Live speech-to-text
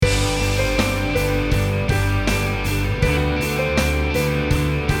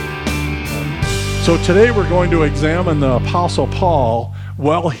So today we're going to examine the Apostle Paul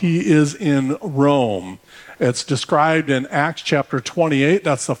while he is in Rome. It's described in Acts chapter 28.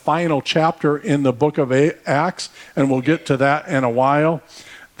 That's the final chapter in the book of Acts, and we'll get to that in a while.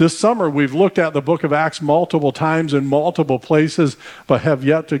 This summer we've looked at the book of Acts multiple times in multiple places, but have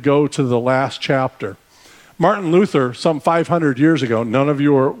yet to go to the last chapter. Martin Luther, some 500 years ago, none of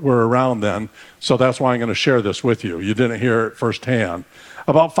you were around then, so that's why I'm going to share this with you. You didn't hear it firsthand.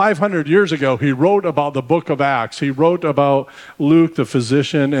 About 500 years ago, he wrote about the book of Acts. He wrote about Luke, the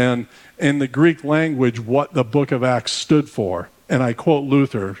physician, and in the Greek language, what the book of Acts stood for. And I quote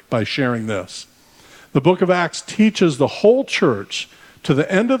Luther by sharing this. The book of Acts teaches the whole church to the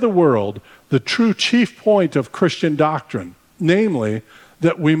end of the world the true chief point of Christian doctrine, namely,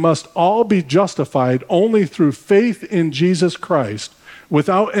 that we must all be justified only through faith in Jesus Christ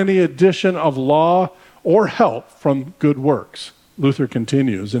without any addition of law or help from good works. Luther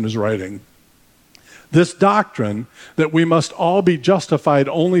continues in his writing. This doctrine that we must all be justified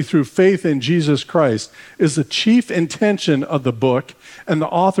only through faith in Jesus Christ is the chief intention of the book and the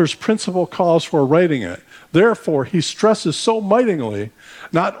author's principal cause for writing it. Therefore, he stresses so mightily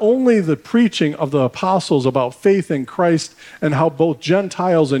not only the preaching of the apostles about faith in Christ and how both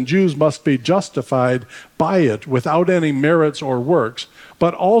Gentiles and Jews must be justified by it without any merits or works,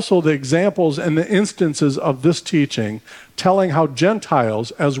 but also the examples and the instances of this teaching, telling how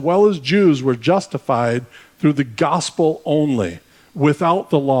Gentiles as well as Jews were justified through the gospel only, without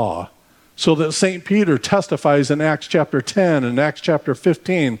the law. So that St. Peter testifies in Acts chapter 10 and Acts chapter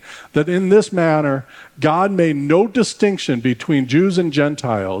 15 that in this manner God made no distinction between Jews and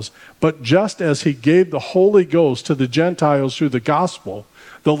Gentiles, but just as he gave the Holy Ghost to the Gentiles through the gospel,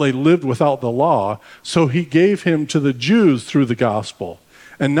 though they lived without the law, so he gave him to the Jews through the gospel,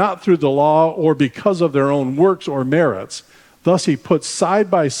 and not through the law or because of their own works or merits. Thus he puts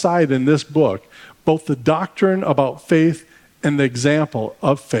side by side in this book both the doctrine about faith and the example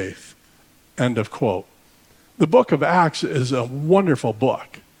of faith. End of quote. The book of Acts is a wonderful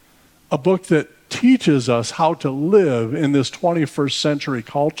book, a book that teaches us how to live in this 21st century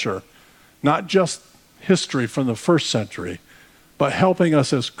culture, not just history from the first century, but helping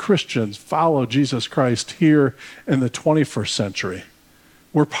us as Christians follow Jesus Christ here in the 21st century.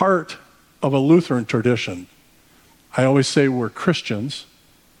 We're part of a Lutheran tradition. I always say we're Christians.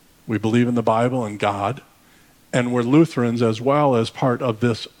 We believe in the Bible and God, and we're Lutherans as well as part of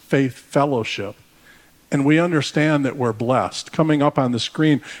this faith fellowship. And we understand that we're blessed. Coming up on the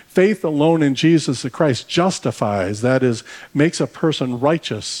screen, faith alone in Jesus the Christ justifies, that is, makes a person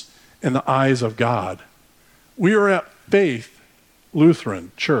righteous in the eyes of God. We are at Faith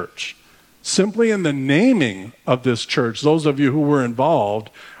Lutheran Church. Simply in the naming of this church, those of you who were involved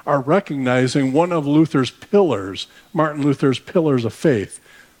are recognizing one of Luther's pillars, Martin Luther's pillars of faith.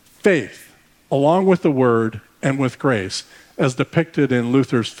 Faith, along with the word and with grace, as depicted in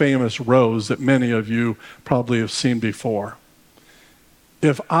Luther's famous rose that many of you probably have seen before.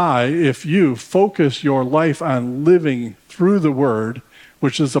 If you focus your life on living through the word,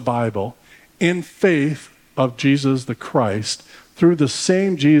 which is the Bible, in faith of Jesus the Christ, through the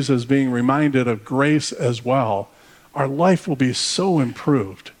same Jesus being reminded of grace as well, our life will be so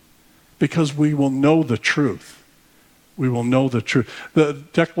improved because we will know the truth. We will know the truth. The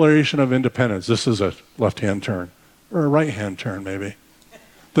Declaration of Independence, this is a left-hand turn, or a right-hand turn maybe.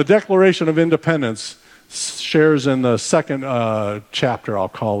 The Declaration of Independence shares in the second chapter, I'll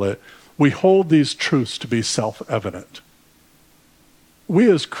call it, we hold these truths to be self-evident. We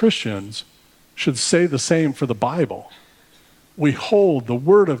as Christians should say the same for the Bible. We hold the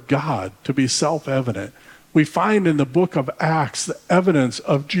Word of God to be self-evident. We find in the book of Acts the evidence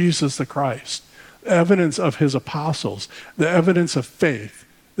of Jesus the Christ, the evidence of his apostles, the evidence of faith,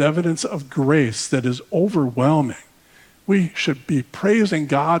 the evidence of grace that is overwhelming. We should be praising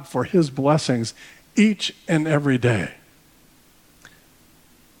God for his blessings each and every day.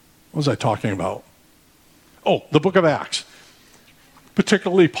 What was I talking about? Oh, the book of Acts,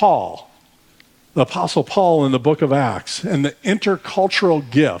 particularly Paul. The Apostle Paul in the book of Acts and the intercultural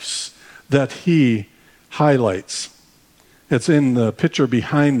gifts that he highlights. It's in the picture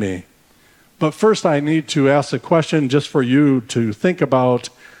behind me. But first I need to ask a question just for you to think about.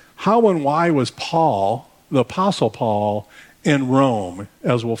 How and why was Paul, the Apostle Paul, in Rome,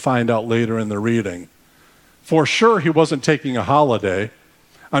 as we'll find out later in the reading? For sure he wasn't taking a holiday.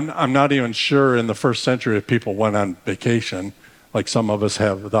 I'm not even sure in the first century if people went on vacation, like some of us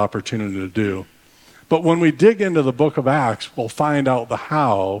have the opportunity to do. But when we dig into the book of Acts, we'll find out the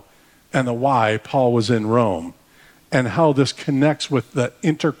how and the why Paul was in Rome and how this connects with the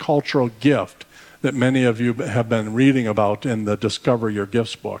intercultural gift that many of you have been reading about in the Discover Your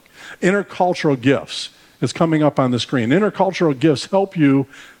Gifts book. Intercultural gifts is coming up on the screen. Intercultural gifts help you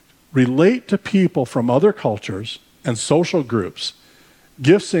relate to people from other cultures and social groups.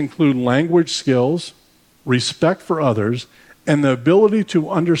 Gifts include language skills, respect for others, and the ability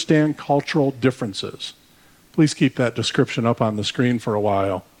to understand cultural differences. Please keep that description up on the screen for a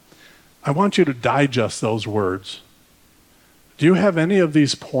while. I want you to digest those words. Do you have any of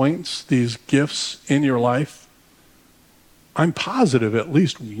these points, these gifts in your life? I'm positive at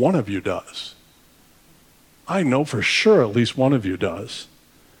least one of you does. I know for sure at least one of you does,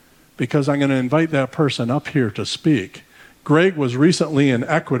 because I'm going to invite that person up here to speak. Greg was recently in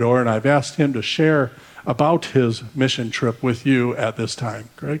Ecuador, and I've asked him to share about his mission trip with you at this time.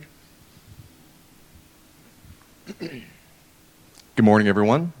 Greg? Good morning,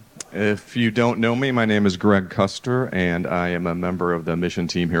 everyone. If you don't know me, my name is Greg Custer, and I am a member of the mission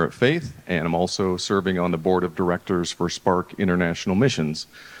team here at Faith, and I'm also serving on the board of directors for Spark International Missions.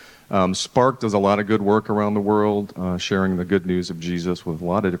 Spark does a lot of good work around the world, sharing the good news of Jesus with a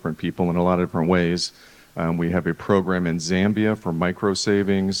lot of different people in a lot of different ways. We have a program in Zambia for micro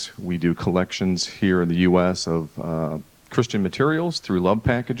savings. We do collections here in the U.S. of Christian materials through love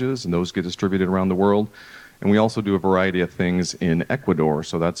packages, and those get distributed around the world. And we also do a variety of things in Ecuador,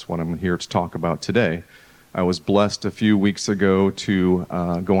 so that's what I'm here to talk about today. I was blessed a few weeks ago to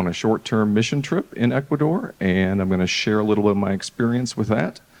go on a short-term mission trip in Ecuador, and I'm going to share a little bit of my experience with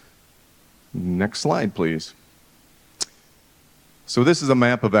that. Next slide, please. So this is a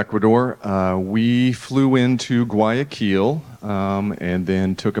map of Ecuador. We flew into Guayaquil and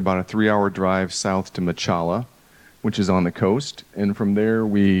then took about a 3-hour drive south to Machala, which is on the coast. And from there,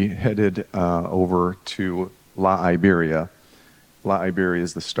 we headed over to La Iberia. La Iberia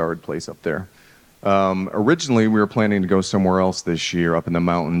is the starred place up there. Originally, we were planning to go somewhere else this year, up in the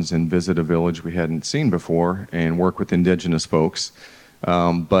mountains, and visit a village we hadn't seen before and work with indigenous folks.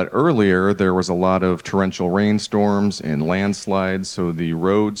 But earlier, there was a lot of torrential rainstorms and landslides, so the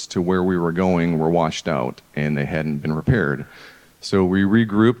roads to where we were going were washed out, and they hadn't been repaired. So we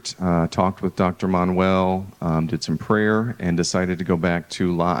regrouped, talked with Dr. Manuel, did some prayer, and decided to go back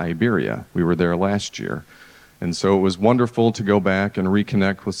to La Iberia. We were there last year. And so it was wonderful to go back and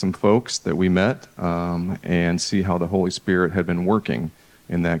reconnect with some folks that we met and see how the Holy Spirit had been working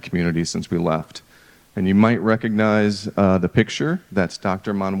in that community since we left. And you might recognize the picture. That's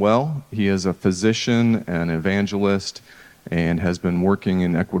Dr. Manuel. He is a physician and evangelist and has been working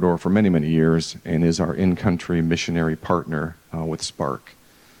in Ecuador for many, many years and is our in-country missionary partner with Spark.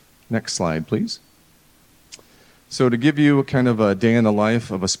 Next slide, please. So to give you a kind of a day in the life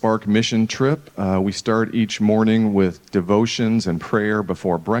of a Spark mission trip, we start each morning with devotions and prayer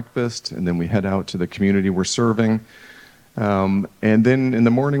before breakfast, and then we head out to the community we're serving. And then in the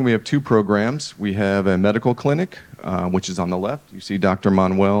morning we have 2 programs. We have a medical clinic, which is on the left. You see Dr.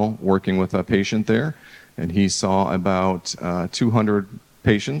 Manuel working with a patient there. And he saw about 200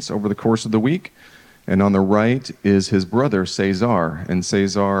 patients over the course of the week. And on the right is his brother, Cesar. And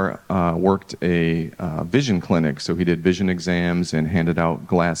Cesar worked a vision clinic, so he did vision exams and handed out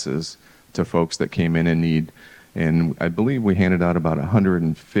glasses to folks that came in need. And I believe we handed out about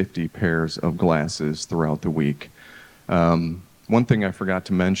 150 pairs of glasses throughout the week. One thing I forgot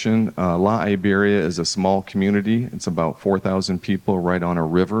to mention, La Iberia is a small community. It's about 4,000 people right on a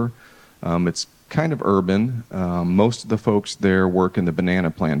river. It's kind of urban. Most of the folks there work in the banana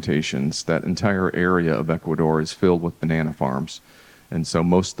plantations. That entire area of Ecuador is filled with banana farms. And so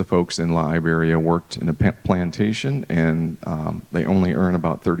most of the folks in La Iberia worked in a plantation, and they only earn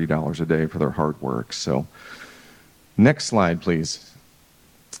about $30 a day for their hard work. So next slide, please.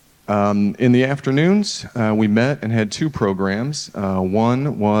 In the afternoons, we met and had 2 programs.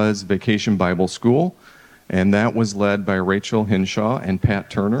 One was Vacation Bible School, and that was led by Rachel Hinshaw and Pat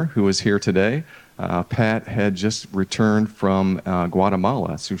Turner, who is here today. Pat had just returned from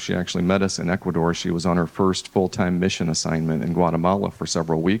Guatemala, so she actually met us in Ecuador. She was on her first full-time mission assignment in Guatemala for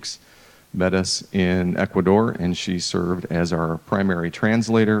several weeks, met us in Ecuador, and she served as our primary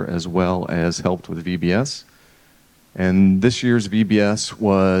translator as well as helped with VBS. And this year's VBS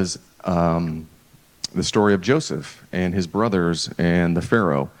was the story of Joseph and his brothers and the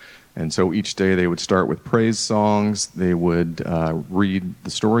Pharaoh. And so each day they would start with praise songs. They would read the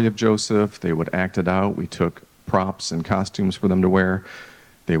story of Joseph. They would act it out. We took props and costumes for them to wear.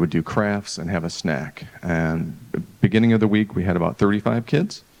 They would do crafts and have a snack. And the beginning of the week, we had about 35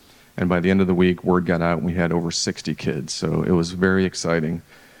 kids. And by the end of the week, word got out, and we had over 60 kids. So it was very exciting.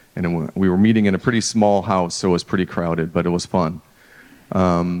 And we were meeting in a pretty small house, so it was pretty crowded, but it was fun.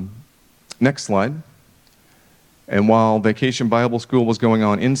 Next slide. And while Vacation Bible School was going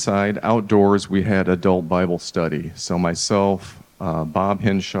on inside, outdoors, we had adult Bible study. So myself, Bob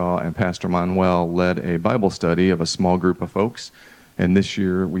Henshaw, and Pastor Manuel led a Bible study of a small group of folks. And this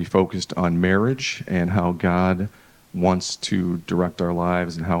year we focused on marriage and how God wants to direct our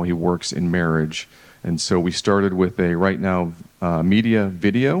lives and how he works in marriage. And so we started with a Right Now media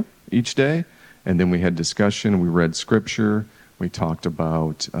video each day, and then we had discussion, we read scripture, we talked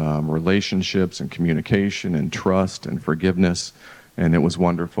about relationships and communication and trust and forgiveness, and it was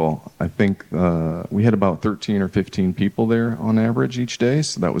wonderful. I think we had about 13 or 15 people there on average each day,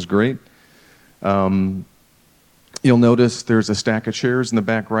 so that was great. You'll notice there's a stack of chairs in the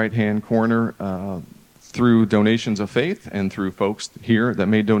back right-hand corner. Through donations of faith and through folks here that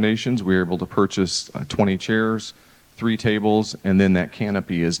made donations, we were able to purchase 20 chairs, 3 tables, and then that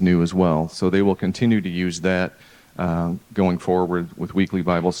canopy is new as well. So they will continue to use that going forward with weekly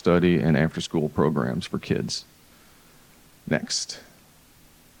Bible study and after-school programs for kids. Next.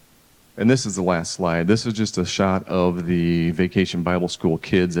 And this is the last slide. This is just a shot of the Vacation Bible School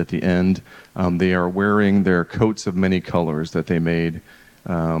kids at the end. They are wearing their coats of many colors that they made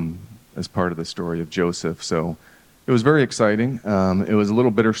as part of the story of Joseph. So it was very exciting. It was a little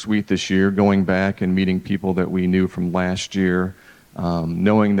bittersweet this year, going back and meeting people that we knew from last year,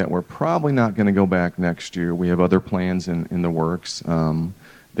 knowing that we're probably not going to go back next year. We have other plans in the works.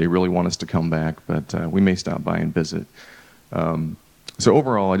 They really want us to come back, but we may stop by and visit. So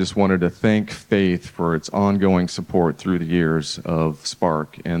overall, I just wanted to thank Faith for its ongoing support through the years of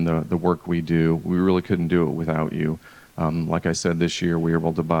Spark and the work we do. We really couldn't do it without you. Like I said, this year we were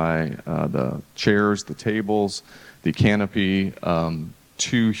able to buy the chairs, the tables, the canopy,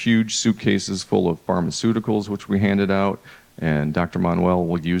 2 huge suitcases full of pharmaceuticals, which we handed out, and Dr. Manuel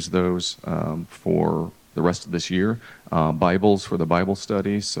will use those for the rest of this year, Bibles for the Bible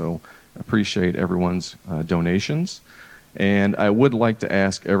study, so appreciate everyone's donations. And I would like to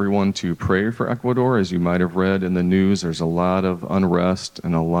ask everyone to pray for Ecuador. As you might have read in the news, there's a lot of unrest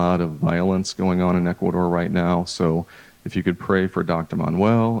and a lot of violence going on in Ecuador right now, so if you could pray for Dr.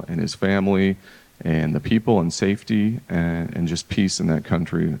 Manuel and his family and the people and safety and just peace in that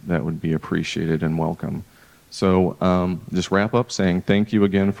country, that would be appreciated and welcome. So just wrap up saying thank you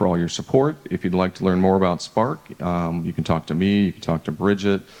again for all your support. If you'd like to learn more about Spark, you can talk to me, you can talk to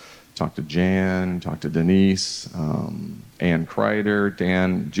Bridget, talk to Jan, talk to Denise, Ann Kreider,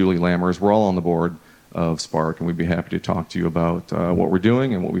 Dan, Julie Lammers. We're all on the board of Spark, and we'd be happy to talk to you about what we're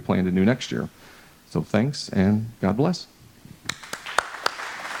doing and what we plan to do next year. So thanks, and God bless.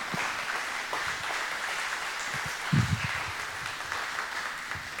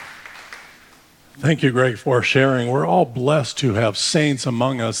 Thank you, Greg, for sharing. We're all blessed to have saints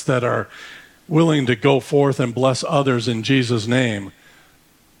among us that are willing to go forth and bless others in Jesus' name.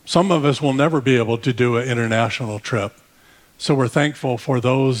 Some of us will never be able to do an international trip. So we're thankful for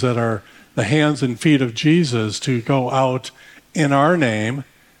those that are the hands and feet of Jesus to go out in our name,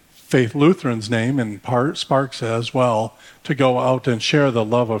 Faith Lutheran's name, and Sparks as well, to go out and share the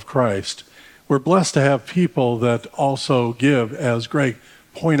love of Christ. We're blessed to have people that also give, as Greg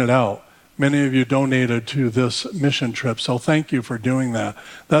pointed out. Many of you donated to this mission trip, so thank you for doing that.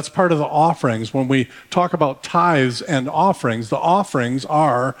 That's part of the offerings. When we talk about tithes and offerings, the offerings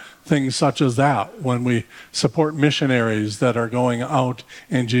are things such as that. When we support missionaries that are going out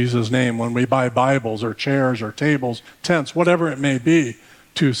in Jesus' name, when we buy Bibles or chairs or tables, tents, whatever it may be,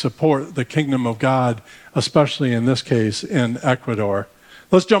 to support the kingdom of God, especially in this case in Ecuador.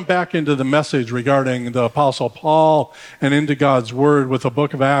 Let's jump back into the message regarding the Apostle Paul and into God's Word with the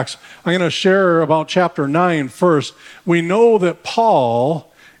book of Acts. I'm going to share about chapter 9 first. We know that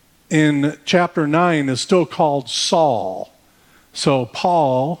Paul in chapter 9 is still called Saul. So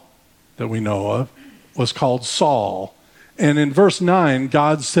Paul, that we know of, was called Saul. And in verse 9,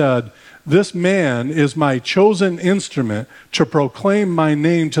 God said, "This man is my chosen instrument to proclaim my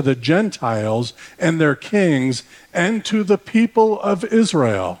name to the Gentiles and their kings and to the people of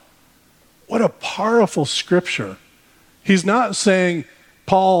Israel." What a powerful scripture. He's not saying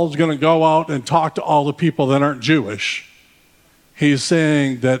Paul's going to go out and talk to all the people that aren't Jewish. He's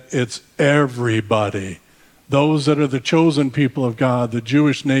saying that it's everybody. Those that are the chosen people of God, the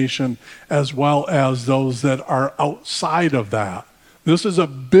Jewish nation, as well as those that are outside of that. This is a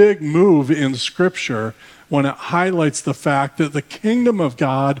big move in Scripture when it highlights the fact that the kingdom of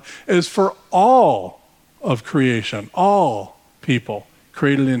God is for all of creation, all people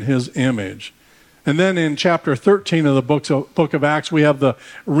created in his image. And then in chapter 13 of the book of Acts, we have the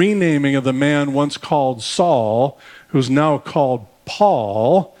renaming of the man once called Saul, who's now called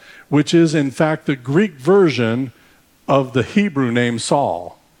Paul, which is in fact the Greek version of the Hebrew name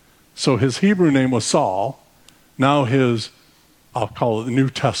Saul. So his Hebrew name was Saul. Now I'll call it the New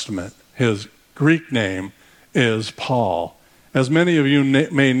Testament, his Greek name is Paul. As many of you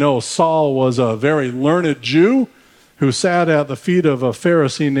may know, Saul was a very learned Jew who sat at the feet of a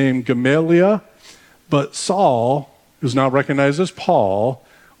Pharisee named Gamaliel. But Saul, who's now recognized as Paul,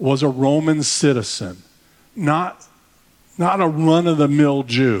 was a Roman citizen, not a run-of-the-mill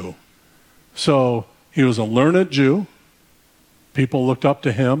Jew. So he was a learned Jew. People looked up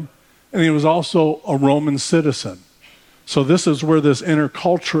to him. And he was also a Roman citizen. So this is where this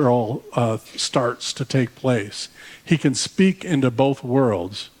intercultural starts to take place. He can speak into both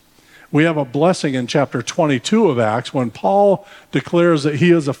worlds. We have a blessing in chapter 22 of Acts when Paul declares that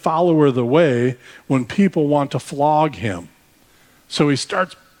he is a follower of the way when people want to flog him. So he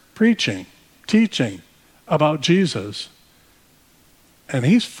starts preaching, teaching about Jesus. And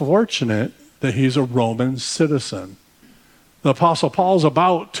he's fortunate that he's a Roman citizen. The Apostle Paul's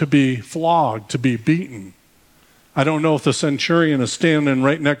about to be flogged, to be beaten. I don't know if the centurion is standing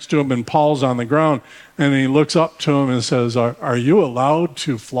right next to him and Paul's on the ground, and he looks up to him and says, are you allowed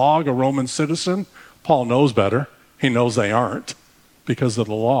to flog a Roman citizen? Paul knows better. He knows they aren't because of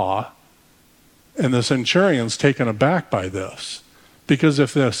the law. And the centurion's taken aback by this, because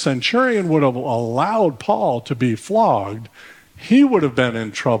if the centurion would have allowed Paul to be flogged, he would have been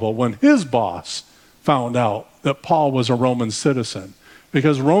in trouble when his boss found out that Paul was a Roman citizen,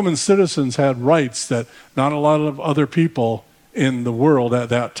 because Roman citizens had rights that not a lot of other people in the world at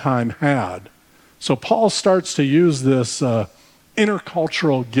that time had. So Paul starts to use this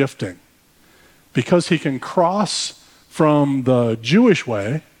intercultural gifting because he can cross from the Jewish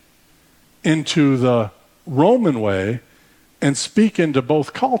way into the Roman way and speak into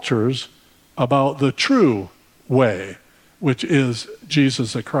both cultures about the true way, which is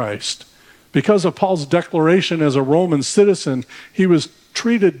Jesus the Christ. Because of Paul's declaration as a Roman citizen, he was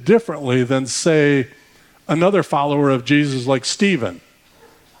treated differently than, say, another follower of Jesus like Stephen,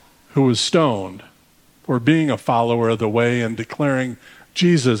 who was stoned for being a follower of the way and declaring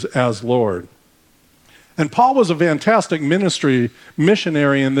Jesus as Lord. And Paul was a fantastic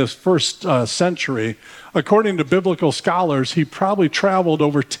missionary in this first century. According to biblical scholars, he probably traveled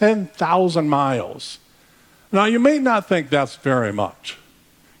over 10,000 miles. Now, you may not think that's very much.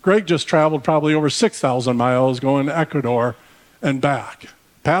 Greg just traveled probably over 6,000 miles going to Ecuador and back.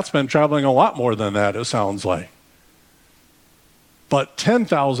 Pat's been traveling a lot more than that, it sounds like. But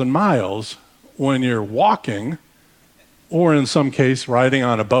 10,000 miles when you're walking, or in some case riding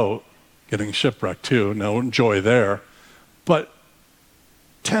on a boat, getting shipwrecked too, no joy there, but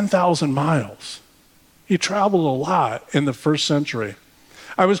 10,000 miles. He traveled a lot in the first century.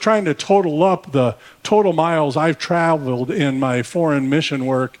 I was trying to total up the total miles I've traveled in my foreign mission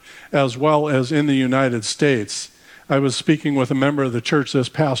work as well as in the United States. I was speaking with a member of the church this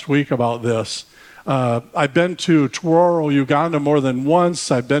past week about this. I've been to Tororo, Uganda more than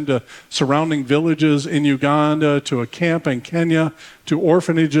once. I've been to surrounding villages in Uganda, to a camp in Kenya, to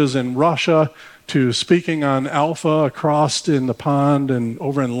orphanages in Russia, to speaking on Alpha across in the pond and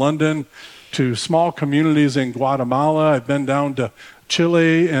over in London, to small communities in Guatemala. I've been down to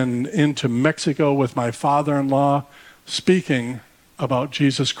Chile and into Mexico with my father-in-law, speaking about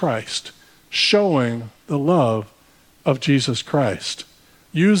Jesus Christ, showing the love of Jesus Christ,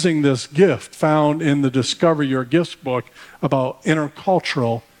 using this gift found in the Discover Your Gifts book about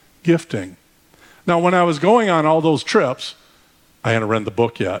intercultural gifting. Now, when I was going on all those trips, I hadn't read the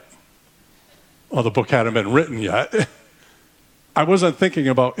book yet. Well, the book hadn't been written yet. I wasn't thinking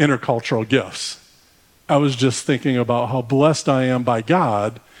about intercultural gifts. I was just thinking about how blessed I am by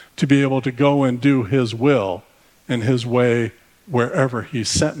God to be able to go and do His will and His way wherever He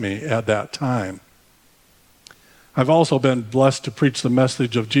sent me at that time. I've also been blessed to preach the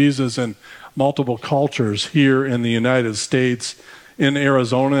message of Jesus in multiple cultures here in the United States, in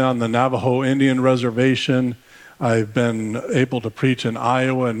Arizona on the Navajo Indian Reservation. I've been able to preach in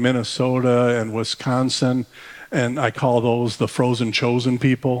Iowa and Minnesota and Wisconsin, and I call those the frozen chosen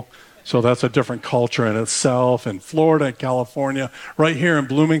people. So that's a different culture in itself. In Florida and California, right here in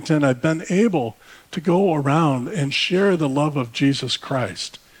Bloomington, I've been able to go around and share the love of Jesus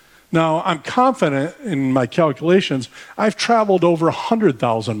Christ. Now, I'm confident in my calculations, I've traveled over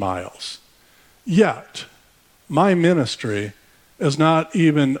 100,000 miles. Yet, my ministry is not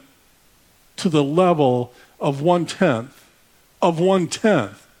even to the level of 1/10 of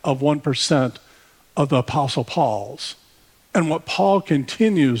 1% of the Apostle Paul's. And what Paul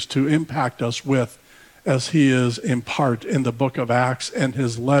continues to impact us with as he is in part in the book of Acts and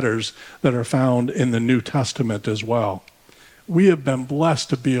his letters that are found in the New Testament as well. We have been blessed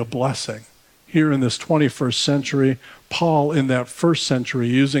to be a blessing here in this 21st century. Paul in that first century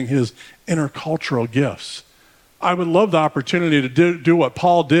using his intercultural gifts. I would love the opportunity to do what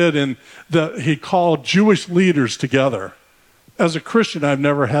Paul did, and he called Jewish leaders together. As a Christian, I've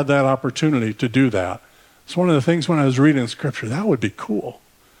never had that opportunity to do that. It's one of the things when I was reading Scripture, that would be cool.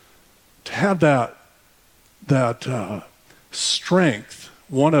 To have that strength,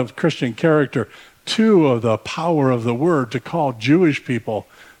 one of Christian character, two of the power of the Word, to call Jewish people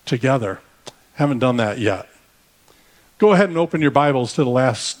together. Haven't done that yet. Go ahead and open your Bibles to the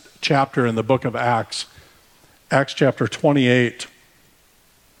last chapter in the book of Acts. Acts chapter 28.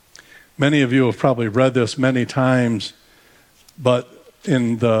 Many of you have probably read this many times, but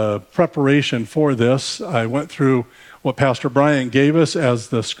in the preparation for this, I went through what Pastor Brian gave us as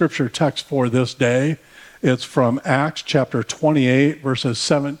the scripture text for this day. It's from Acts chapter 28, verses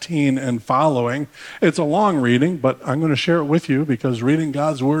 17 and following. It's a long reading, but I'm going to share it with you because reading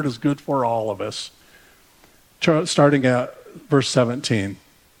God's word is good for all of us. Starting at verse 17.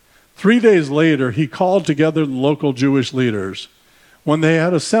 3 days later, he called together the local Jewish leaders. When they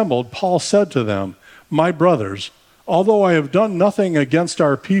had assembled, Paul said to them, "My brothers, although I have done nothing against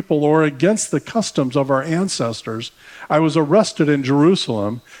our people or against the customs of our ancestors, I was arrested in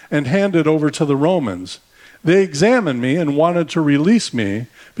Jerusalem and handed over to the Romans. They examined me and wanted to release me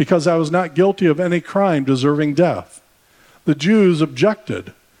because I was not guilty of any crime deserving death. The Jews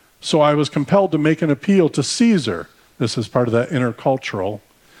objected, so I was compelled to make an appeal to Caesar." This is part of that intercultural.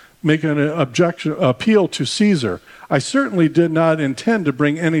 Make an appeal to Caesar. "I certainly did not intend to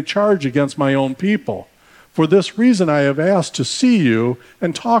bring any charge against my own people. For this reason I have asked to see you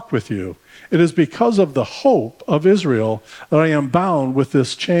and talk with you. It is because of the hope of Israel that I am bound with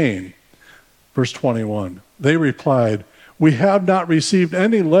this chain." Verse 21. They replied, "We have not received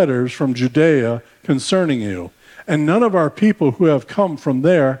any letters from Judea concerning you, and none of our people who have come from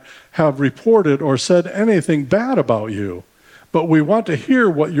there have reported or said anything bad about you. But we want to hear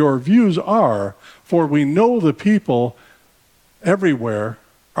what your views are, for we know the people everywhere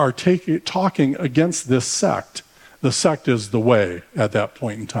are talking against this sect." The sect is the way at that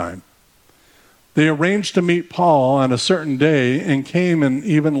point in time. They arranged to meet Paul on a certain day and came in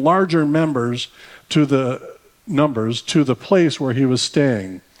even larger numbers to the place where he was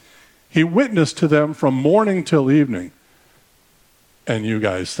staying. He witnessed to them from morning till evening. And you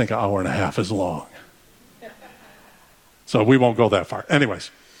guys think an hour and a half is long. So we won't go that far.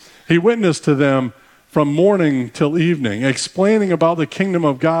 Anyways, he witnessed to them from morning till evening, explaining about the kingdom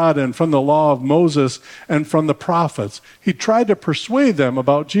of God and from the law of Moses and from the prophets. He tried to persuade them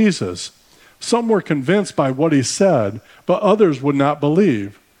about Jesus. Some were convinced by what he said, but others would not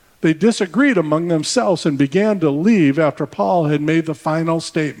believe. They disagreed among themselves and began to leave after Paul had made the final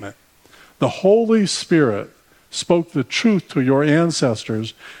statement. "The Holy Spirit spoke the truth to your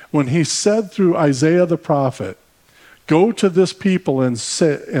ancestors when he said through Isaiah the prophet, 'Go to this people and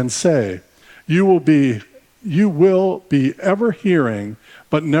say, you will be ever hearing,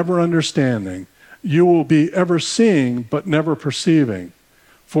 but never understanding. You will be ever seeing, but never perceiving.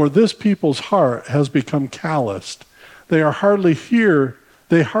 For this people's heart has become calloused. They hardly hear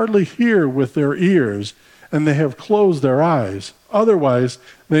with their ears, and they have closed their eyes. Otherwise,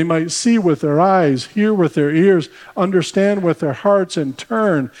 they might see with their eyes, hear with their ears, understand with their hearts, and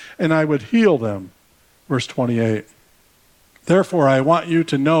turn, and I would heal them.'" Verse 28. "Therefore, I want you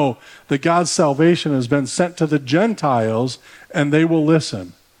to know that God's salvation has been sent to the Gentiles, and they will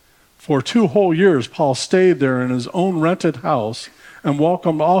listen." For 2 whole years, Paul stayed there in his own rented house and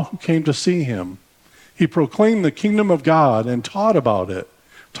welcomed all who came to see him. He proclaimed the kingdom of God and taught about it,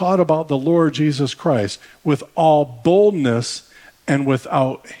 taught about the Lord Jesus Christ with all boldness and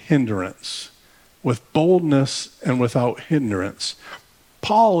without hindrance. With boldness and without hindrance.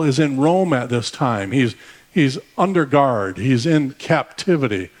 Paul is in Rome at this time. He's under guard. He's in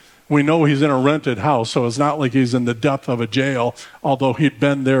captivity. We know he's in a rented house, so it's not like he's in the depth of a jail, although he'd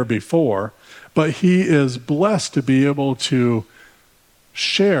been there before. But he is blessed to be able to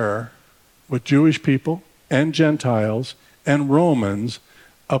share with Jewish people and Gentiles and Romans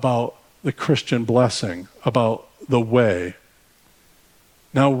about the Christian blessing, about the way.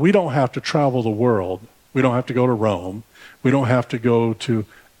 Now, we don't have to travel the world. We don't have to go to Rome. We don't have to go to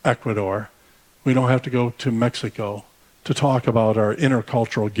Ecuador. We don't have to go to Mexico to talk about our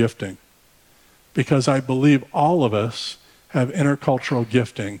intercultural gifting, because I believe all of us have intercultural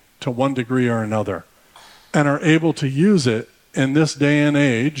gifting to one degree or another and are able to use it in this day and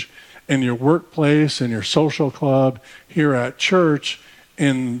age, in your workplace, in your social club, here at church,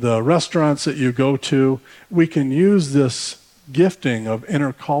 in the restaurants that you go to. We can use this gifting of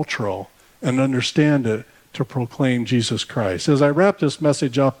intercultural and understand it to proclaim Jesus Christ. As I wrap this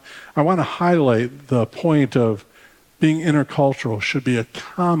message up, I want to highlight the point of being intercultural should be a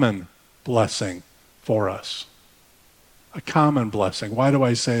common blessing for us. a common blessing. Why do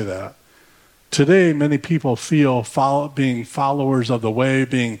I say that? Today, many people feel being followers of the way,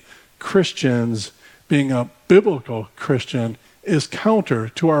 being Christians, being a biblical Christian is counter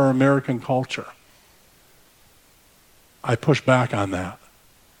to our American culture. I push back on that.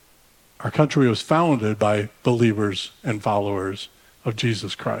 Our country was founded by believers and followers of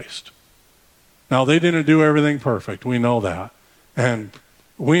Jesus Christ. Now, they didn't do everything perfect. We know that. And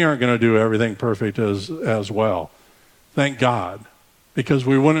we aren't going to do everything perfect as well. Thank God. Because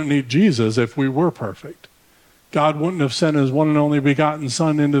we wouldn't need Jesus if we were perfect. God wouldn't have sent his one and only begotten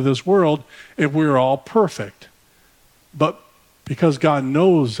Son into this world if we were all perfect. But because God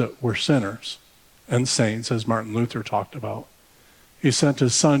knows that we're sinners and saints, as Martin Luther talked about, he sent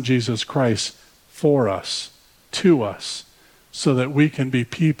his Son, Jesus Christ, for us, to us, so that we can be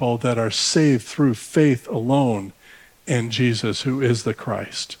people that are saved through faith alone in Jesus, who is the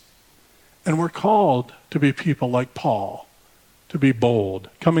Christ. And we're called to be people like Paul, to be bold.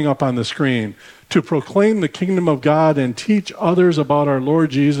 Coming up on the screen, to proclaim the kingdom of God and teach others about our Lord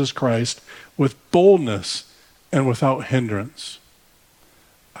Jesus Christ with boldness and without hindrance.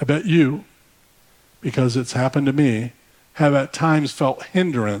 I bet you, because it's happened to me, have at times felt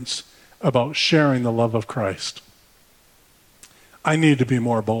hindrance about sharing the love of Christ. I need to be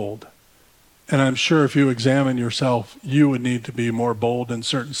more bold. And I'm sure if you examine yourself, you would need to be more bold in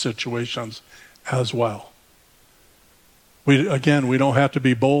certain situations as well. We don't have to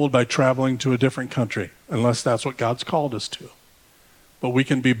be bold by traveling to a different country, unless that's what God's called us to. But we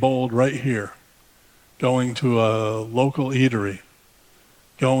can be bold right here, going to a local eatery,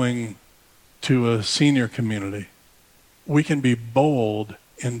 going to a senior community. We can be bold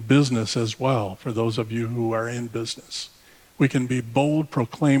in business as well, for those of you who are in business. We can be bold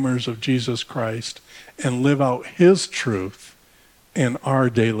proclaimers of Jesus Christ and live out his truth in our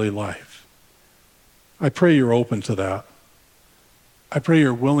daily life. I pray you're open to that. I pray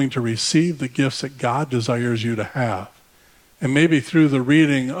you're willing to receive the gifts that God desires you to have. And maybe through the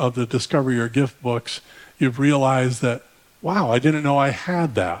reading of the Discover Your Gift books, you've realized that, wow, I didn't know I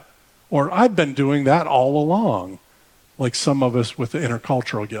had that. Or I've been doing that all along, like some of us with the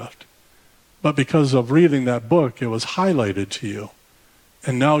intercultural gift. But because of reading that book, it was highlighted to you.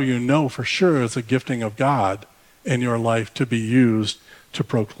 And now you know for sure it's a gifting of God in your life to be used to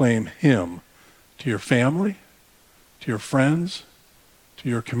proclaim him to your family, to your friends, to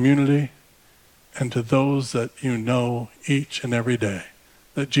your community, and to those that you know each and every day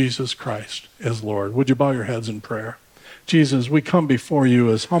that Jesus Christ is Lord. Would you bow your heads in prayer? Jesus, we come before you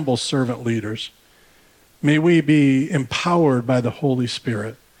as humble servant leaders. May we be empowered by the Holy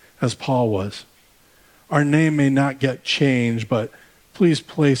Spirit, as Paul was. Our name may not get changed, but please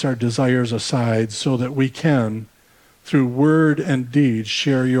place our desires aside so that we can, through word and deed,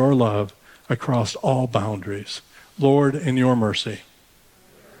 share your love across all boundaries. Lord, in your mercy,